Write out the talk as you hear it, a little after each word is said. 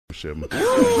Shem.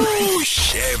 Ooh,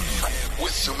 Shem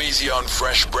with Somizi'S on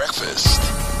Fresh Breakfast.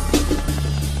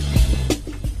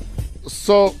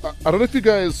 So, I don't know if you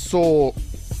guys saw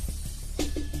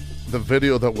the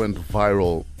video that went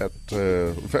viral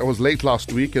it was late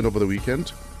last week and over the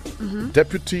weekend.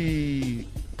 Deputy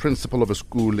principal of a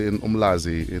school in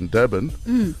Umlazi in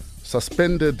Durban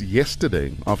suspended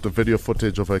yesterday after video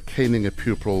footage of her caning a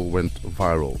pupil went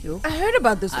viral. I heard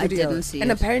about this video. I didn't see and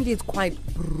it. apparently it's quite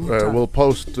brutal. We'll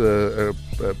post the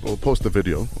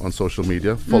video on social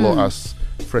media. Follow us,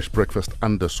 Fresh Breakfast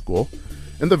 _.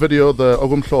 In the video, the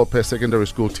Ogumhlope secondary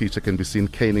school teacher can be seen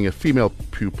caning a female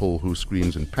pupil who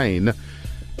screams in pain.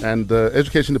 And the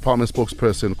Education Department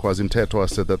spokesperson, Kwazim Tetwa,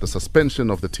 said that the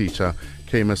suspension of the teacher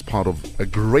came as part of a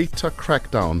greater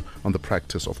crackdown on the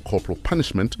practice of corporal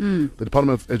punishment. The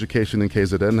Department of Education in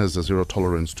KZN has a zero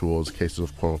tolerance towards cases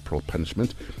of corporal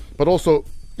punishment. But also,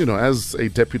 you know, as a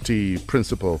deputy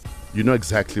principal, you know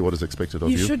exactly what is expected of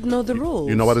you. You should know the rules.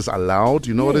 You know what is allowed,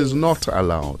 you know what is not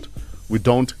allowed. We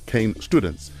don't cane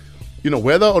students. You know,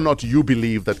 whether or not you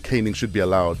believe that caning should be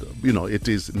allowed, you know, it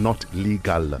is not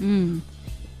legal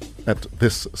at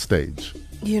this stage.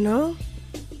 You know?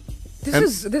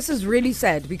 This is really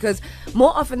sad because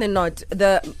more often than not,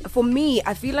 for me,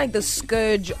 I feel like the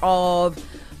scourge of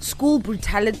school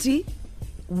brutality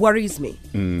worries me.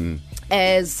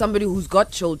 As somebody who's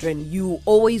got children, you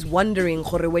always wondering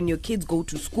when your kids go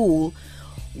to school,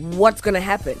 what's going to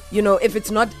happen? You know, if it's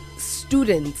not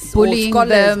students Bullying or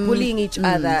scholars them. bullying each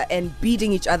other and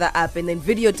beating each other up and then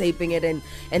videotaping it and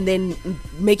then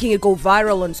making it go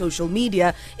viral on social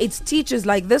media, it's teachers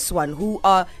like this one who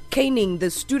are caning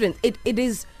the students.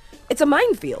 It's a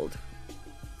minefield.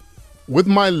 With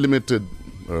my limited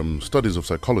studies of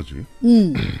psychology,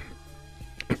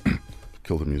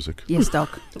 kill the music. Yes,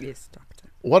 Doc. Yes, doctor.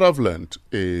 What I've learned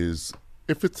is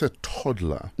if it's a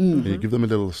toddler and you give them a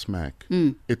little smack,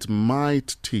 it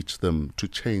might teach them to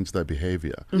change their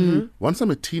behavior. Once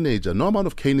I'm a teenager, no amount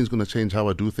of caning is going to change how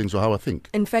I do things or how I think.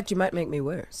 In fact, you might make me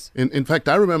worse. In fact,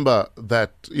 I remember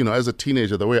that, you know, as a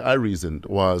teenager, the way I reasoned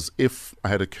was if I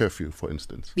had a curfew, for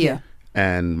instance. Yeah.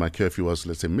 And my curfew was,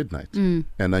 let's say, midnight.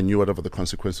 And I knew whatever the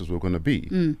consequences were going to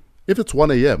be. If it's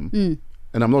 1 a.m.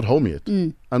 and I'm not home yet,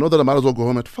 I know that I might as well go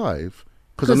home at 5.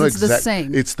 Because I know it's the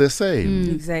same. It's the same.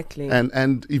 Exactly.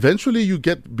 And eventually you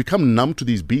become numb to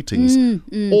these beatings,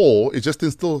 or it just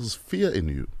instills fear in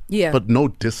you. Yeah. But no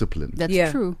discipline.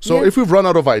 That's true. So if we've run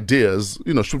out of ideas,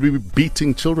 you know, should we be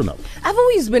beating children up? I've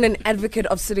always been an advocate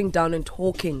of sitting down and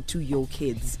talking to your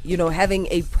kids, you know, having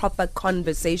a proper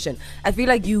conversation. I feel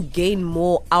like you gain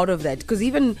more out of that because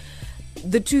even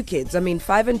the two kids, I mean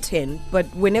 5 and 10, but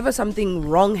whenever something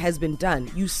wrong has been done,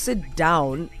 you sit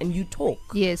down and you talk.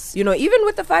 Yes. You know, even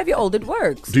with the 5-year-old, it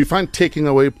works. Do you find taking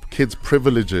away kids'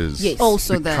 privileges Yes.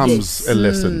 Also that. becomes a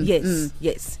lesson?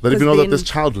 Yes. That if you know 'Cause that then this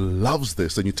child loves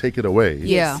this and you take it away.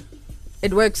 Yeah.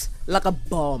 it works like a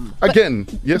bomb. Again,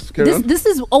 yes, carry on. This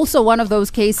is also one of those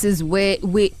cases where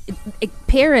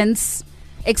parents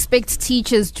expect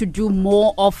teachers to do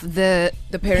more of the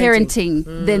parenting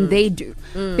than they do.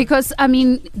 Because, I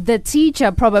mean, the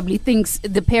teacher probably thinks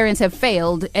the parents have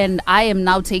failed and I am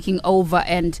now taking over,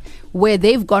 and where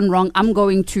they've gone wrong, I'm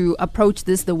going to approach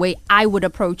this the way I would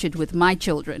approach it with my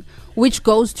children, which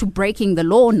goes to breaking the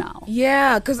law now.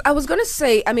 Yeah, because I was going to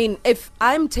say, I mean, if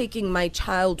I'm taking my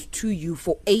child to you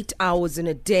for 8 hours in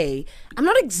a day, I'm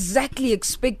not exactly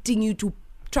expecting you to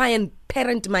try and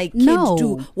parent my kids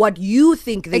to what you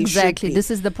think they should be. This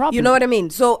is the problem. You know what I mean?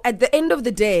 So at the end of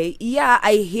the day, yeah,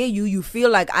 I hear you. You feel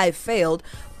like I failed,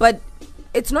 but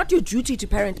it's not your duty to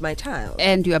parent my child.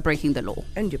 And you are breaking the law.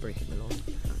 And you're breaking the law.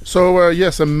 So,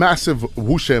 yes, a massive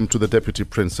whooshem to the deputy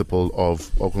principal of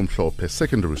Ogumhlope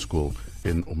Secondary School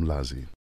in Umlazi.